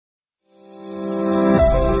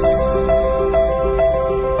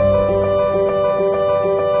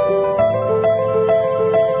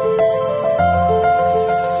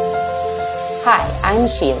I'm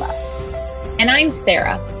Sheila. And I'm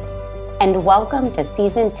Sarah. And welcome to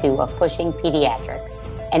Season 2 of Pushing Pediatrics,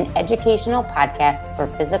 an educational podcast for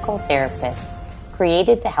physical therapists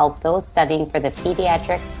created to help those studying for the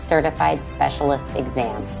Pediatric Certified Specialist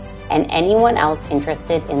exam and anyone else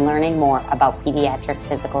interested in learning more about pediatric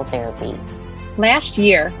physical therapy. Last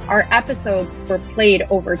year, our episodes were played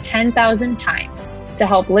over 10,000 times to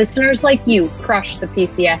help listeners like you crush the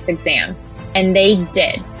PCS exam, and they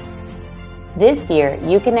did. This year,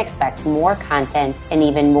 you can expect more content and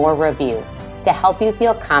even more review to help you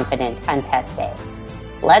feel confident on test day.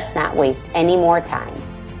 Let's not waste any more time.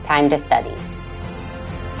 Time to study.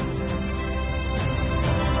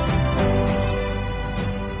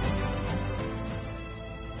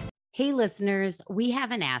 Hey listeners, we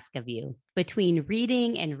have an ask of you. Between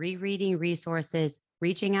reading and rereading resources,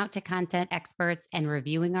 reaching out to content experts, and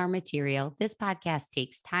reviewing our material, this podcast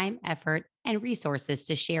takes time, effort, and resources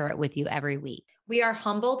to share it with you every week. We are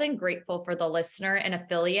humbled and grateful for the listener and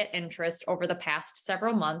affiliate interest over the past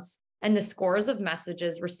several months and the scores of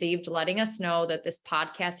messages received letting us know that this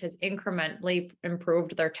podcast has incrementally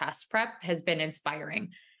improved their test prep has been inspiring.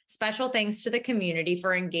 Special thanks to the community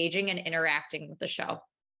for engaging and interacting with the show.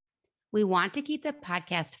 We want to keep the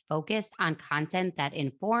podcast focused on content that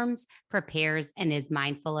informs, prepares, and is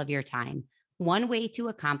mindful of your time. One way to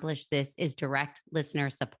accomplish this is direct listener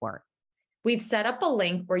support. We've set up a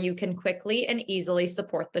link where you can quickly and easily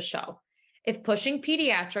support the show. If Pushing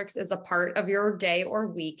Pediatrics is a part of your day or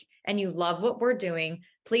week and you love what we're doing,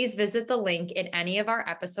 please visit the link in any of our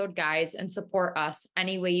episode guides and support us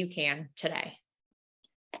any way you can today.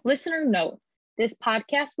 Listener note, this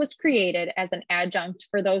podcast was created as an adjunct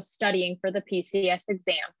for those studying for the PCS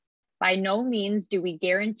exam. By no means do we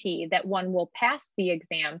guarantee that one will pass the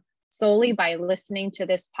exam solely by listening to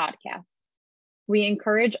this podcast. We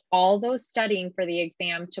encourage all those studying for the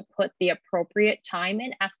exam to put the appropriate time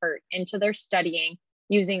and effort into their studying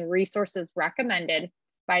using resources recommended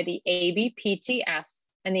by the ABPTS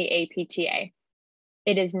and the APTA.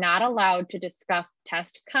 It is not allowed to discuss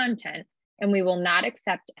test content, and we will not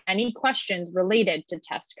accept any questions related to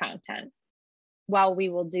test content. While we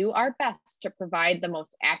will do our best to provide the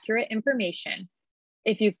most accurate information,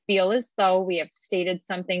 if you feel as though we have stated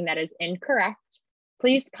something that is incorrect,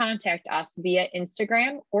 please contact us via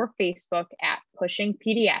Instagram or Facebook at Pushing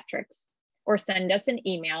Pediatrics, or send us an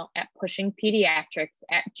email at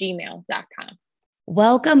pushingpediatrics@gmail.com.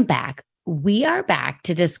 Welcome back. We are back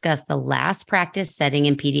to discuss the last practice setting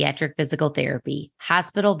in pediatric physical therapy,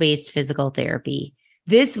 hospital-based physical therapy.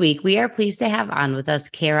 This week, we are pleased to have on with us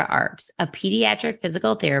Kara Arps, a pediatric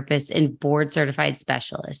physical therapist and board-certified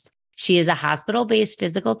specialist. She is a hospital-based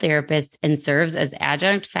physical therapist and serves as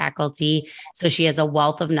adjunct faculty, so she has a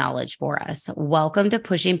wealth of knowledge for us. Welcome to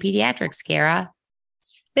Pushing Pediatrics, Kara.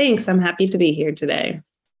 Thanks. I'm happy to be here today.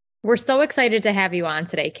 We're so excited to have you on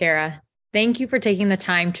today, Kara. Thank you for taking the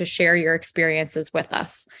time to share your experiences with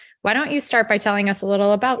us. Why don't you start by telling us a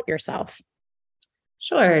little about yourself?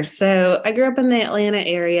 Sure. So I grew up in the Atlanta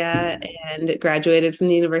area and graduated from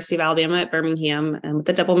the University of Alabama at Birmingham with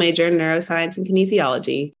a double major in neuroscience and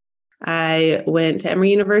kinesiology. I went to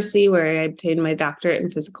Emory University where I obtained my doctorate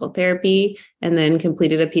in physical therapy and then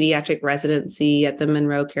completed a pediatric residency at the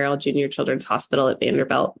Monroe Carroll Jr. Children's Hospital at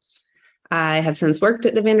Vanderbilt. I have since worked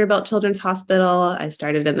at the Vanderbilt Children's Hospital. I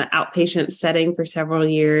started in the outpatient setting for several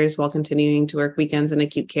years while continuing to work weekends in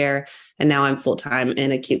acute care. And now I'm full-time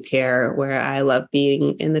in acute care where I love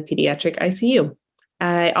being in the pediatric ICU.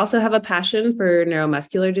 I also have a passion for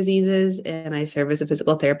neuromuscular diseases, and I serve as a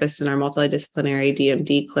physical therapist in our multidisciplinary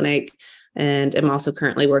DMD clinic. And I'm also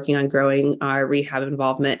currently working on growing our rehab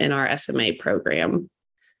involvement in our SMA program.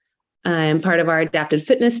 I'm part of our adapted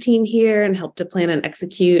fitness team here and help to plan and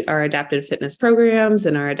execute our adapted fitness programs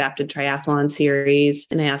and our adapted triathlon series.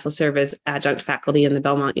 And I also serve as adjunct faculty in the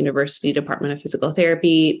Belmont University Department of Physical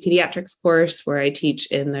Therapy pediatrics course, where I teach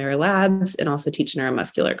in their labs and also teach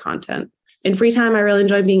neuromuscular content. In free time, I really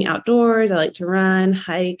enjoy being outdoors. I like to run,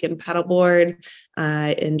 hike, and paddleboard.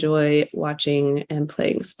 I enjoy watching and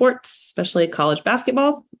playing sports, especially college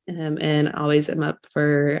basketball, and always am up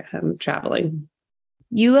for traveling.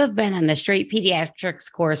 You have been on the straight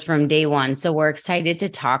pediatrics course from day one, so we're excited to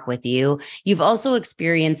talk with you. You've also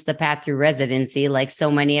experienced the path through residency like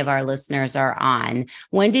so many of our listeners are on.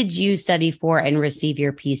 When did you study for and receive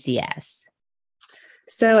your PCS?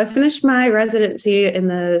 So I finished my residency in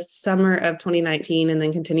the summer of 2019 and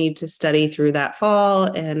then continued to study through that fall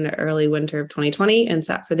and early winter of 2020 and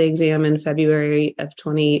sat for the exam in February of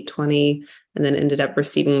 2020 and then ended up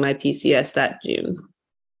receiving my PCS that June.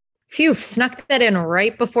 Phew, snuck that in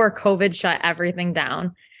right before COVID shut everything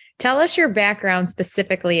down. Tell us your background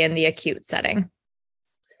specifically in the acute setting.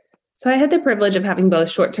 So I had the privilege of having both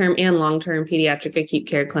short-term and long-term pediatric acute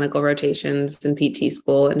care clinical rotations in PT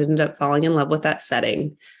school and ended up falling in love with that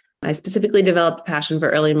setting. I specifically developed a passion for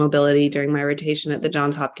early mobility during my rotation at the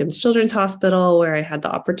Johns Hopkins Children's Hospital, where I had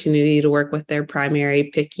the opportunity to work with their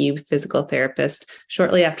primary PICU physical therapist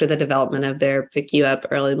shortly after the development of their PICU Up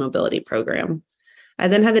early mobility program. I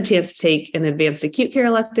then had the chance to take an advanced acute care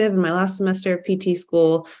elective in my last semester of PT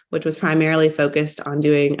school, which was primarily focused on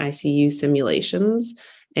doing ICU simulations.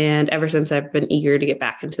 And ever since, I've been eager to get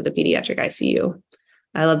back into the pediatric ICU.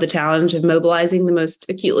 I love the challenge of mobilizing the most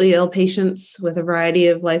acutely ill patients with a variety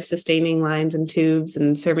of life-sustaining lines and tubes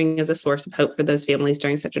and serving as a source of hope for those families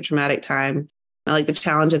during such a traumatic time. I like the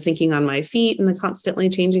challenge of thinking on my feet in the constantly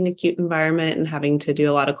changing acute environment and having to do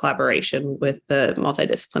a lot of collaboration with the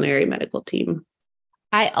multidisciplinary medical team.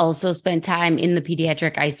 I also spent time in the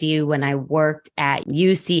pediatric ICU when I worked at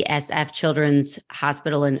UCSF Children's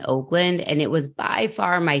Hospital in Oakland, and it was by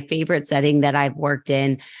far my favorite setting that I've worked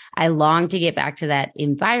in. I long to get back to that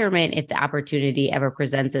environment if the opportunity ever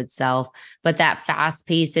presents itself, but that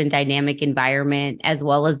fast-paced and dynamic environment, as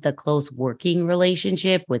well as the close working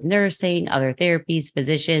relationship with nursing, other therapies,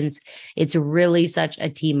 physicians, it's really such a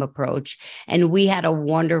team approach. And we had a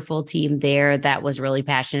wonderful team there that was really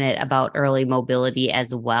passionate about early mobility as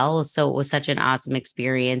well. So it was such an awesome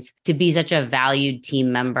experience to be such a valued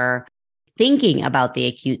team member. Thinking about the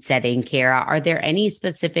acute setting, Kara, are there any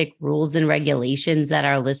specific rules and regulations that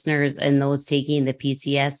our listeners and those taking the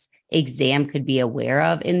PCS exam could be aware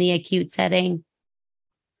of in the acute setting?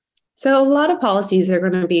 So a lot of policies are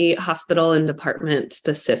going to be hospital and department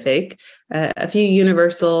specific. A few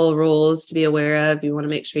universal rules to be aware of. You want to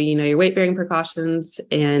make sure you know your weight-bearing precautions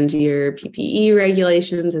and your PPE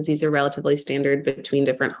regulations, as these are relatively standard between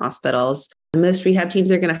different hospitals. Most rehab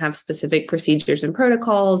teams are going to have specific procedures and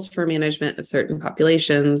protocols for management of certain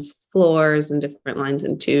populations, floors, and different lines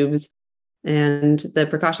and tubes. And the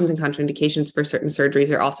precautions and contraindications for certain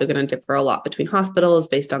surgeries are also going to differ a lot between hospitals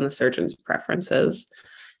based on the surgeon's preferences.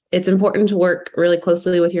 It's important to work really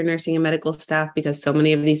closely with your nursing and medical staff because so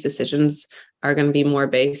many of these decisions are going to be more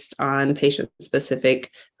based on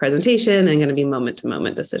patient-specific presentation and going to be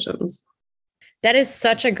moment-to-moment decisions. That is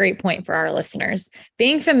such a great point for our listeners.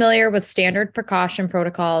 Being familiar with standard precaution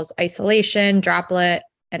protocols, isolation, droplet,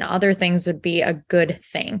 and other things would be a good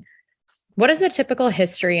thing. What does a typical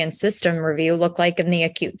history and system review look like in the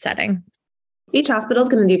acute setting? Each hospital is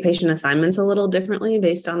going to do patient assignments a little differently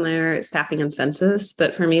based on their staffing and census.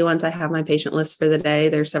 But for me, once I have my patient list for the day,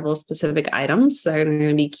 there's several specific items that are going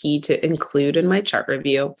to be key to include in my chart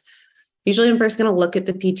review. Usually, I'm first going to look at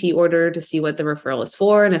the PT order to see what the referral is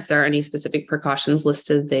for and if there are any specific precautions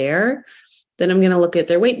listed there. Then I'm going to look at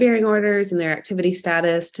their weight-bearing orders and their activity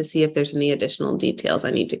status to see if there's any additional details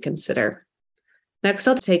I need to consider. Next,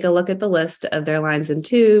 I'll take a look at the list of their lines and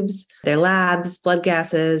tubes, their labs, blood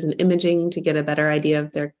gases, and imaging to get a better idea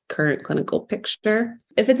of their current clinical picture.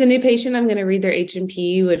 If it's a new patient, I'm going to read their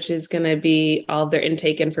H&P, which is going to be all of their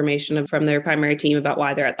intake information from their primary team about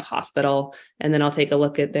why they're at the hospital. And then I'll take a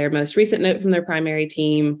look at their most recent note from their primary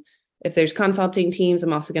team. If there's consulting teams,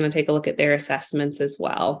 I'm also going to take a look at their assessments as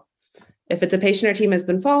well. If it's a patient our team has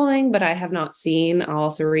been following, but I have not seen, I'll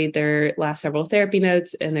also read their last several therapy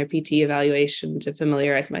notes and their PT evaluation to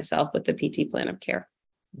familiarize myself with the PT plan of care.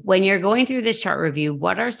 When you're going through this chart review,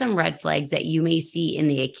 what are some red flags that you may see in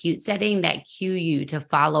the acute setting that cue you to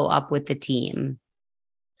follow up with the team?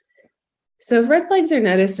 So if red flags are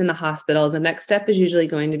noticed in the hospital, the next step is usually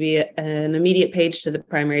going to be an immediate page to the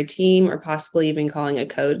primary team or possibly even calling a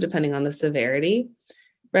code, depending on the severity.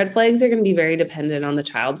 Red flags are going to be very dependent on the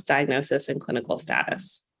child's diagnosis and clinical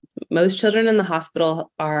status. Most children in the hospital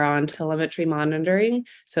are on telemetry monitoring,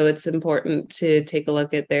 so it's important to take a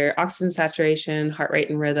look at their oxygen saturation, heart rate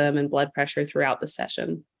and rhythm, and blood pressure throughout the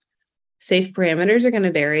session. Safe parameters are going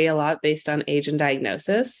to vary a lot based on age and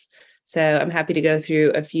diagnosis. So I'm happy to go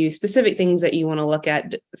through a few specific things that you want to look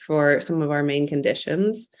at for some of our main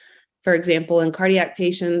conditions. For example, in cardiac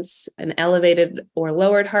patients, an elevated or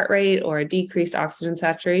lowered heart rate or a decreased oxygen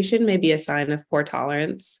saturation may be a sign of poor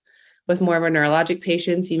tolerance. With more of our neurologic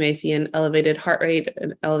patients, you may see an elevated heart rate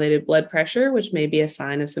and elevated blood pressure, which may be a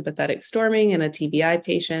sign of sympathetic storming in a TBI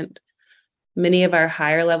patient. Many of our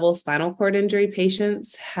higher level spinal cord injury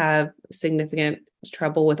patients have significant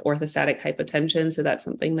trouble with orthostatic hypotension, so that's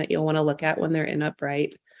something that you'll want to look at when they're in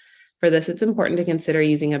upright. For this, it's important to consider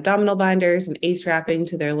using abdominal binders and ACE wrapping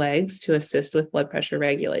to their legs to assist with blood pressure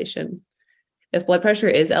regulation. If blood pressure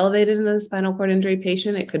is elevated in a spinal cord injury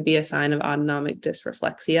patient, it could be a sign of autonomic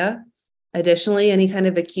dysreflexia. Additionally, any kind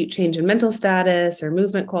of acute change in mental status or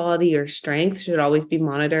movement quality or strength should always be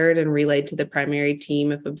monitored and relayed to the primary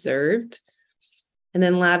team if observed. And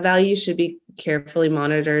then lab values should be carefully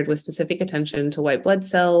monitored with specific attention to white blood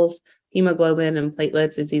cells, hemoglobin, and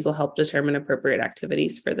platelets, as these will help determine appropriate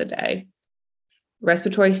activities for the day.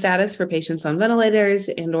 Respiratory status for patients on ventilators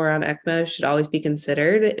and or on ECMO should always be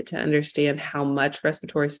considered to understand how much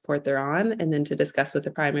respiratory support they're on, and then to discuss with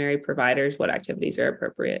the primary providers what activities are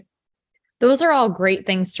appropriate. Those are all great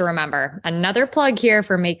things to remember. Another plug here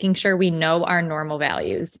for making sure we know our normal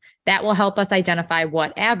values. That will help us identify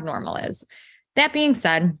what abnormal is. That being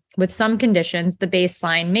said, with some conditions, the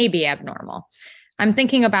baseline may be abnormal. I'm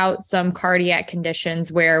thinking about some cardiac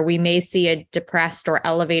conditions where we may see a depressed or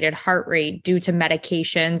elevated heart rate due to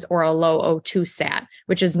medications or a low O2 sat,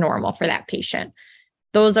 which is normal for that patient.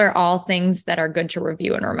 Those are all things that are good to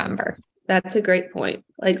review and remember. That's a great point.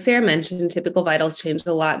 Like Sarah mentioned, typical vitals change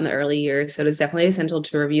a lot in the early years, so it is definitely essential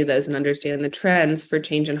to review those and understand the trends for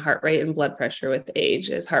change in heart rate and blood pressure with age,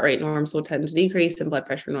 as heart rate norms will tend to decrease and blood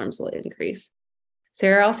pressure norms will increase.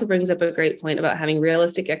 Sarah also brings up a great point about having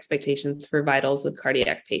realistic expectations for vitals with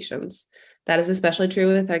cardiac patients. That is especially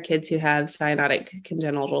true with our kids who have cyanotic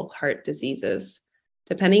congenital heart diseases.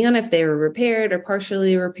 Depending on if they were repaired or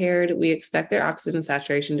partially repaired, we expect their oxygen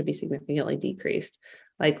saturation to be significantly decreased,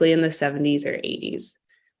 likely in the 70s or 80s.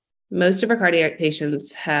 Most of our cardiac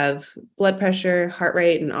patients have blood pressure, heart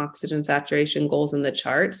rate, and oxygen saturation goals in the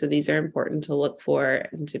chart, so these are important to look for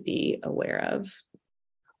and to be aware of.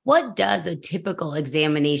 What does a typical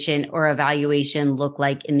examination or evaluation look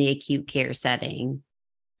like in the acute care setting?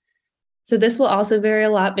 So this will also vary a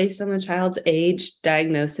lot based on the child's age,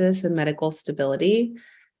 diagnosis, and medical stability.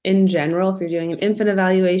 In general, if you're doing an infant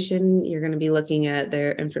evaluation, you're going to be looking at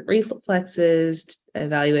their infant reflexes,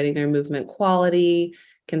 evaluating their movement quality,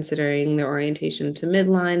 considering their orientation to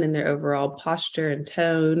midline and their overall posture and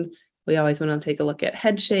tone. We always want to take a look at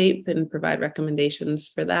head shape and provide recommendations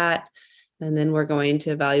for that. And then we're going to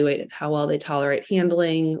evaluate how well they tolerate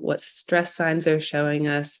handling, what stress signs they're showing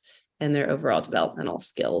us, and their overall developmental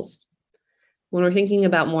skills. When we're thinking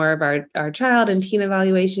about more of our child and teen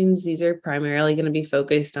evaluations, these are primarily going to be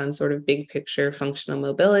focused on sort of big picture functional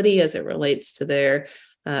mobility as it relates to their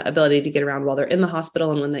ability to get around while they're in the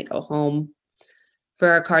hospital and when they go home. For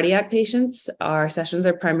our cardiac patients, our sessions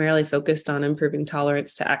are primarily focused on improving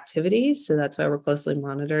tolerance to activities. So that's why we're closely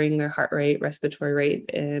monitoring their heart rate, respiratory rate,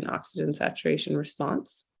 and oxygen saturation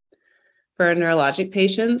response. For our neurologic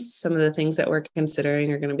patients, some of the things that we're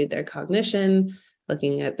considering are going to be their cognition,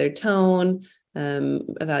 looking at their tone,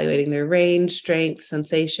 evaluating their range, strength,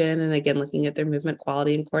 sensation, and again, looking at their movement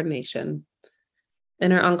quality and coordination.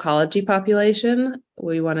 In our oncology population,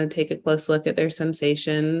 we want to take a close look at their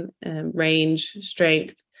sensation, range,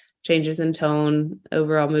 strength, changes in tone,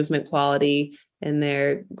 overall movement quality, and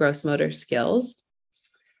their gross motor skills.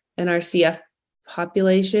 In our CF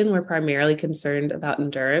population, we're primarily concerned about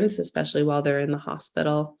endurance, especially while they're in the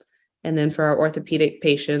hospital. And then for our orthopedic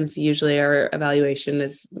patients, usually our evaluation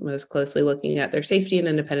is most closely looking at their safety and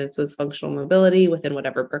independence with functional mobility within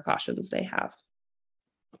whatever precautions they have.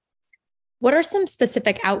 What are some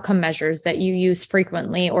specific outcome measures that you use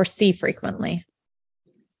frequently or see frequently?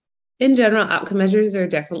 In general, outcome measures are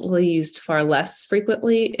definitely used far less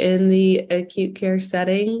frequently in the acute care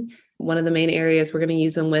setting. One of the main areas we're going to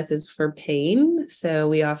use them with is for pain. So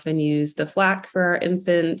we often use the FLAC for our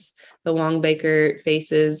infants, the Wong-Baker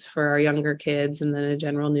FACES for our younger kids, and then a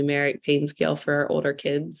general numeric pain scale for our older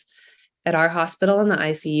kids. At our hospital in the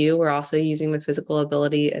ICU, we're also using the physical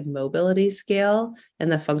ability and mobility scale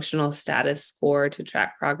and the functional status score to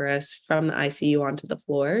track progress from the ICU onto the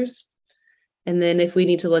floors. And then if we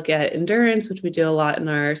need to look at endurance, which we do a lot in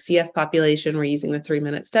our CF population, we're using the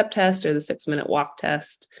 3-minute step test or the 6-minute walk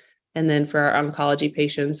test. And then for our oncology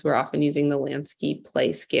patients, we're often using the Lansky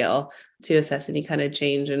play scale to assess any kind of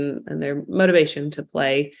change in their motivation to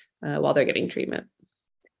play while they're getting treatment.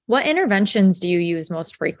 What interventions do you use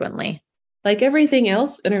most frequently? Like everything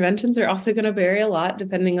else, interventions are also going to vary a lot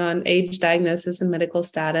depending on age, diagnosis, and medical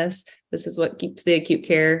status. This is what keeps the acute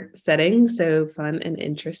care setting so fun and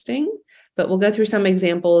interesting. But we'll go through some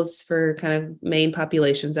examples for kind of main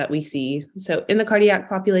populations that we see. So in the cardiac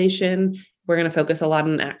population, we're going to focus a lot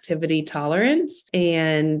on activity tolerance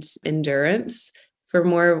and endurance.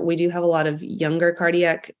 We do have a lot of younger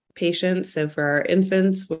cardiac patients. So for our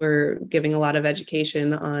infants, we're giving a lot of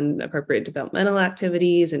education on appropriate developmental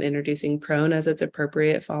activities and introducing prone as it's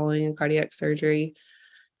appropriate following a cardiac surgery.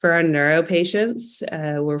 For our neuro patients,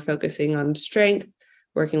 we're focusing on strength,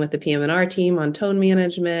 working with the PM&R team on tone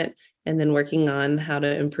management, and then working on how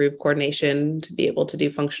to improve coordination to be able to do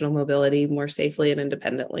functional mobility more safely and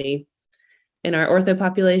independently. In our ortho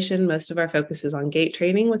population, most of our focus is on gait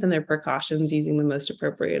training within their precautions using the most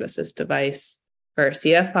appropriate assist device. For our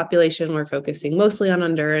CF population, we're focusing mostly on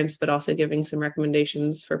endurance, but also giving some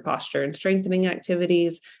recommendations for posture and strengthening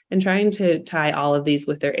activities and trying to tie all of these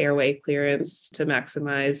with their airway clearance to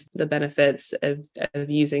maximize the benefits of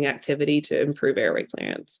using activity to improve airway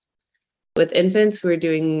clearance. With infants, we're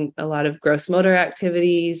doing a lot of gross motor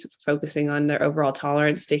activities, focusing on their overall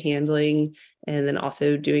tolerance to handling, and then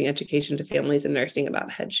also doing education to families and nursing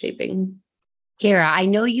about head shaping. Kara, I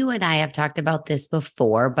know you and I have talked about this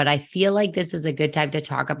before, but I feel like this is a good time to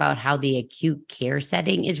talk about how the acute care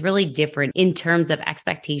setting is really different in terms of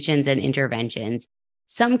expectations and interventions.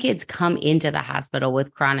 Some kids come into the hospital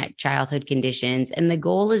with chronic childhood conditions, and the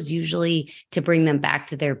goal is usually to bring them back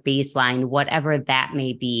to their baseline, whatever that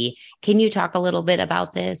may be. Can you talk a little bit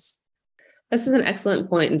about this? This is an excellent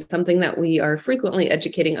point and something that we are frequently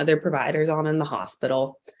educating other providers on in the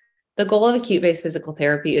hospital. The goal of acute-based physical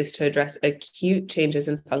therapy is to address acute changes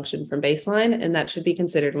in function from baseline, and that should be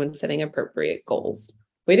considered when setting appropriate goals.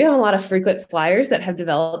 We do have a lot of frequent flyers that have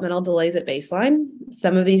developmental delays at baseline.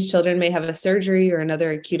 Some of these children may have a surgery or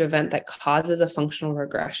another acute event that causes a functional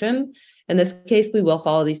regression. In this case, we will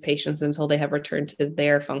follow these patients until they have returned to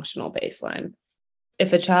their functional baseline.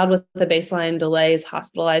 If a child with a baseline delay is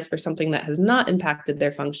hospitalized for something that has not impacted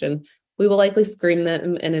their function, we will likely screen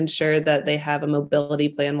them and ensure that they have a mobility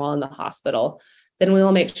plan while in the hospital. Then we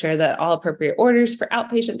will make sure that all appropriate orders for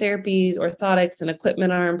outpatient therapies, orthotics, and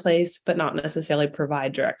equipment are in place, but not necessarily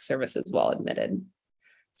provide direct services while admitted.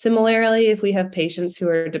 Similarly, if we have patients who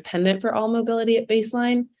are dependent for all mobility at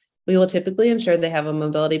baseline, we will typically ensure they have a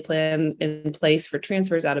mobility plan in place for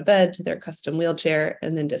transfers out of bed to their custom wheelchair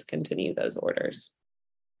and then discontinue those orders.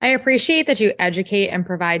 I appreciate that you educate and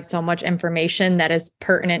provide so much information that is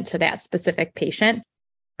pertinent to that specific patient.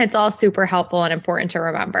 It's all super helpful and important to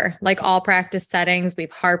remember. Like all practice settings,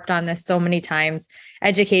 we've harped on this so many times.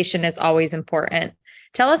 Education is always important.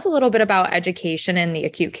 Tell us a little bit about education in the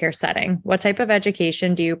acute care setting. What type of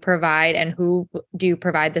education do you provide and who do you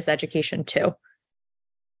provide this education to?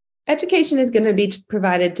 Education is going to be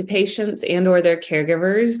provided to patients and or their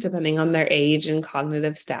caregivers, depending on their age and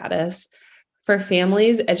cognitive status. For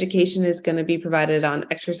families, education is going to be provided on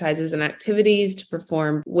exercises and activities to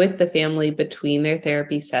perform with the family between their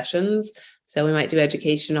therapy sessions. So we might do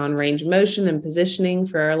education on range of motion and positioning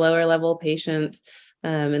for our lower level patients.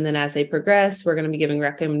 And then as they progress, we're going to be giving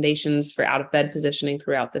recommendations for out of bed positioning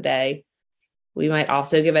throughout the day. We might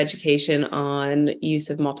also give education on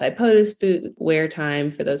use of multi-POTUS boot wear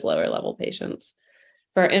time for those lower level patients.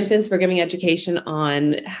 For our infants, we're giving education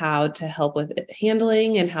on how to help with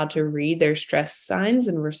handling and how to read their stress signs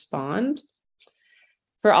and respond.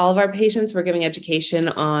 For all of our patients, we're giving education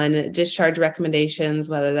on discharge recommendations,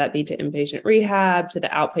 whether that be to inpatient rehab, to the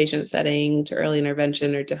outpatient setting, to early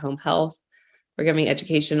intervention, or to home health. We're giving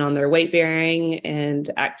education on their weight bearing and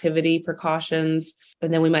activity precautions.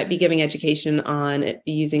 And then we might be giving education on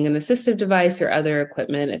using an assistive device or other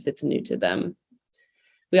equipment if it's new to them.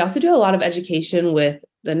 We also do a lot of education with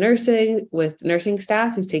nursing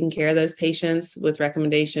staff who's taking care of those patients with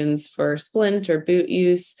recommendations for splint or boot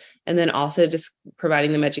use, and then also just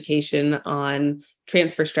providing them education on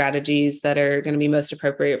transfer strategies that are going to be most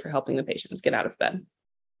appropriate for helping the patients get out of bed.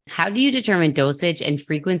 How do you determine dosage and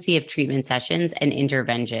frequency of treatment sessions and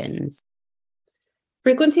interventions?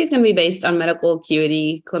 Frequency is going to be based on medical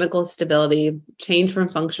acuity, clinical stability, change from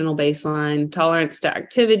functional baseline, tolerance to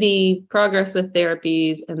activity, progress with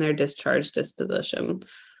therapies, and their discharge disposition.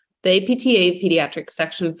 The APTA pediatric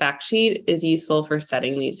section fact sheet is useful for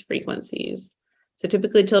setting these frequencies. So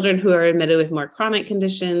typically children who are admitted with more chronic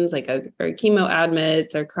conditions like our chemo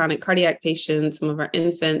admits, our chronic cardiac patients, some of our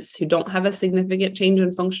infants who don't have a significant change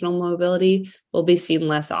in functional mobility will be seen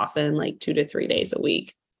less often, like 2 to 3 days a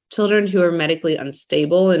week. Children who are medically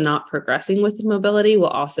unstable and not progressing with mobility will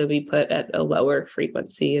also be put at a lower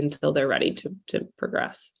frequency until they're ready to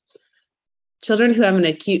progress. Children who have an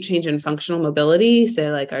acute change in functional mobility,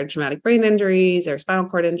 say like our traumatic brain injuries or spinal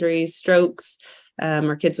cord injuries, strokes,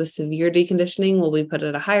 or kids with severe deconditioning will be put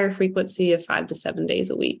at a higher frequency of 5 to 7 days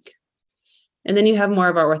a week. And then you have more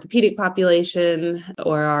of our orthopedic population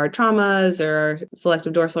or our traumas or our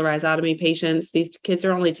selective dorsal rhizotomy patients. These kids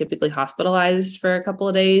are only typically hospitalized for a couple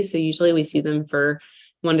of days. So usually we see them for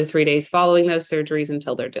 1 to 3 days following those surgeries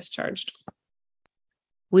until they're discharged.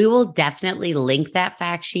 We will definitely link that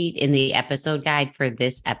fact sheet in the episode guide for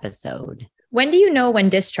this episode. When do you know when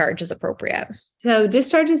discharge is appropriate? So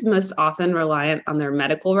discharge is most often reliant on their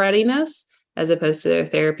medical readiness as opposed to their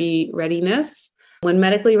therapy readiness. When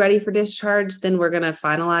medically ready for discharge, then we're going to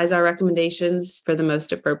finalize our recommendations for the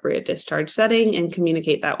most appropriate discharge setting and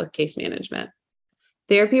communicate that with case management.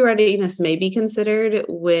 Therapy readiness may be considered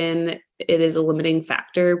when it is a limiting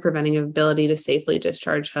factor preventing ability to safely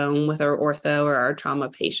discharge home with our ortho or our trauma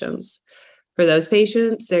patients. For those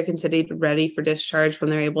patients, they're considered ready for discharge when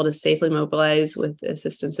they're able to safely mobilize with the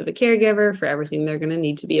assistance of a caregiver for everything they're going to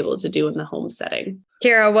need to be able to do in the home setting.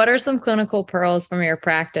 Kara, what are some clinical pearls from your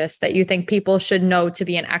practice that you think people should know to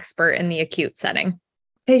be an expert in the acute setting?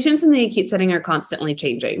 Patients in the acute setting are constantly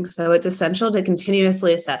changing, so it's essential to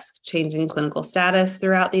continuously assess changing clinical status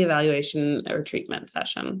throughout the evaluation or treatment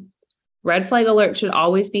session. Red flag alerts should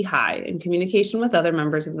always be high, and communication with other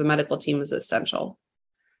members of the medical team is essential.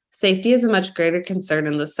 Safety is a much greater concern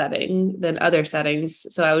in this setting than other settings,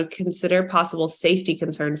 so I would consider possible safety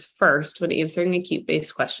concerns first when answering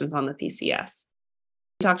acute-based questions on the PCS.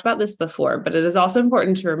 We talked about this before, but it is also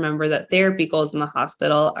important to remember that therapy goals in the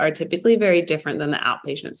hospital are typically very different than the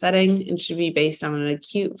outpatient setting and should be based on an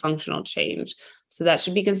acute functional change. So that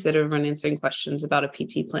should be considered when answering questions about a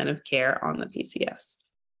PT plan of care on the PCS.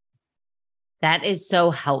 That is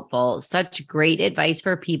so helpful. Such great advice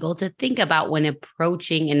for people to think about when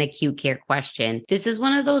approaching an acute care question. This is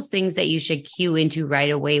one of those things that you should cue into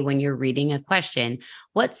right away when you're reading a question.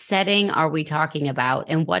 What setting are we talking about?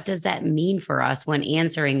 And what does that mean for us when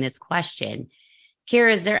answering this question?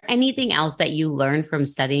 Kara, is there anything else that you learned from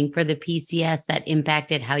studying for the PCS that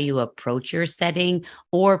impacted how you approach your setting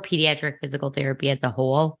or pediatric physical therapy as a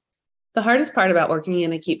whole? The hardest part about working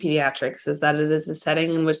in acute pediatrics is that it is the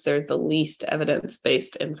setting in which there's the least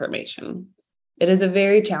evidence-based information. It is a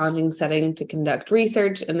very challenging setting to conduct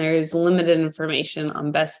research, and there is limited information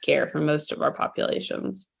on best care for most of our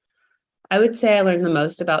populations. I would say I learned the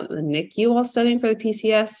most about the NICU while studying for the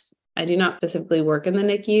PCS. I do not specifically work in the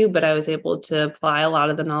NICU, but I was able to apply a lot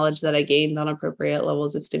of the knowledge that I gained on appropriate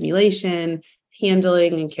levels of stimulation,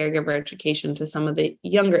 handling, and caregiver education to some of the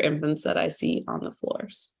younger infants that I see on the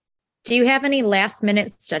floors. Do you have any last-minute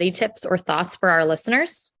study tips or thoughts for our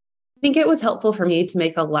listeners? I think it was helpful for me to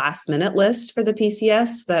make a last-minute list for the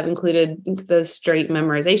PCS that included the straight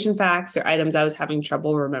memorization facts or items I was having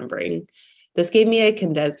trouble remembering. This gave me a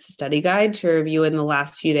condensed study guide to review in the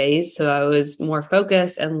last few days, so I was more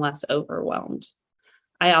focused and less overwhelmed.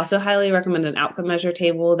 I also highly recommend an outcome measure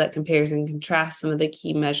table that compares and contrasts some of the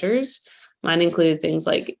key measures. Mine included things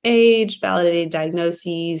like age, validated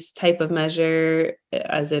diagnoses, type of measure,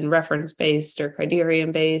 as in reference-based or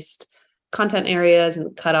criterion-based, content areas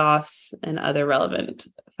and cutoffs, and other relevant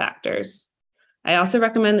factors. I also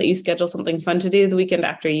recommend that you schedule something fun to do the weekend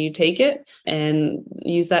after you take it and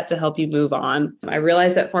use that to help you move on. I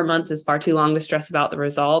realize that 4 months is far too long to stress about the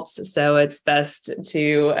results, so it's best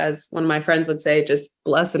to, as one of my friends would say, just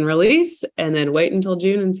bless and release and then wait until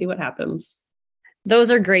June and see what happens.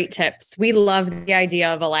 Those are great tips. We love the idea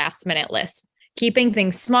of a last-minute list, keeping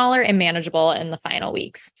things smaller and manageable in the final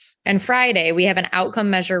weeks. And Friday, we have an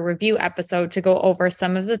outcome measure review episode to go over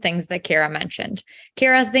some of the things that Kara mentioned.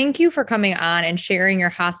 Kara, thank you for coming on and sharing your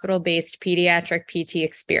hospital-based pediatric PT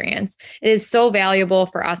experience. It is so valuable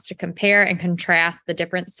for us to compare and contrast the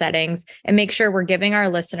different settings and make sure we're giving our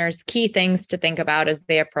listeners key things to think about as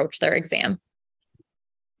they approach their exam.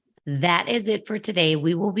 That is it for today.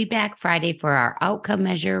 We will be back Friday for our outcome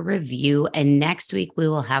measure review. And next week, we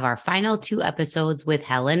will have our final 2 episodes with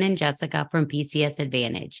Helen and Jessica from PCS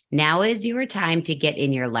Advantage. Now is your time to get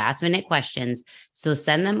in your last minute questions. So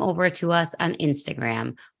send them over to us on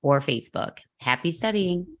Instagram or Facebook. Happy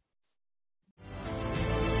studying.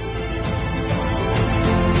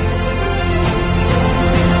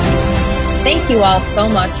 Thank you all so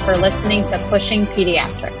much for listening to Pushing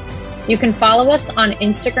Pediatrics. You can follow us on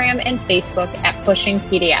Instagram and Facebook at Pushing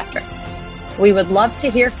Pediatrics. We would love to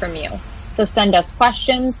hear from you, so send us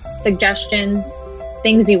questions, suggestions,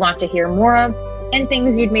 things you want to hear more of, and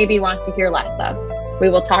things you'd maybe want to hear less of. We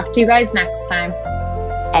will talk to you guys next time.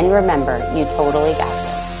 And remember, you totally got this.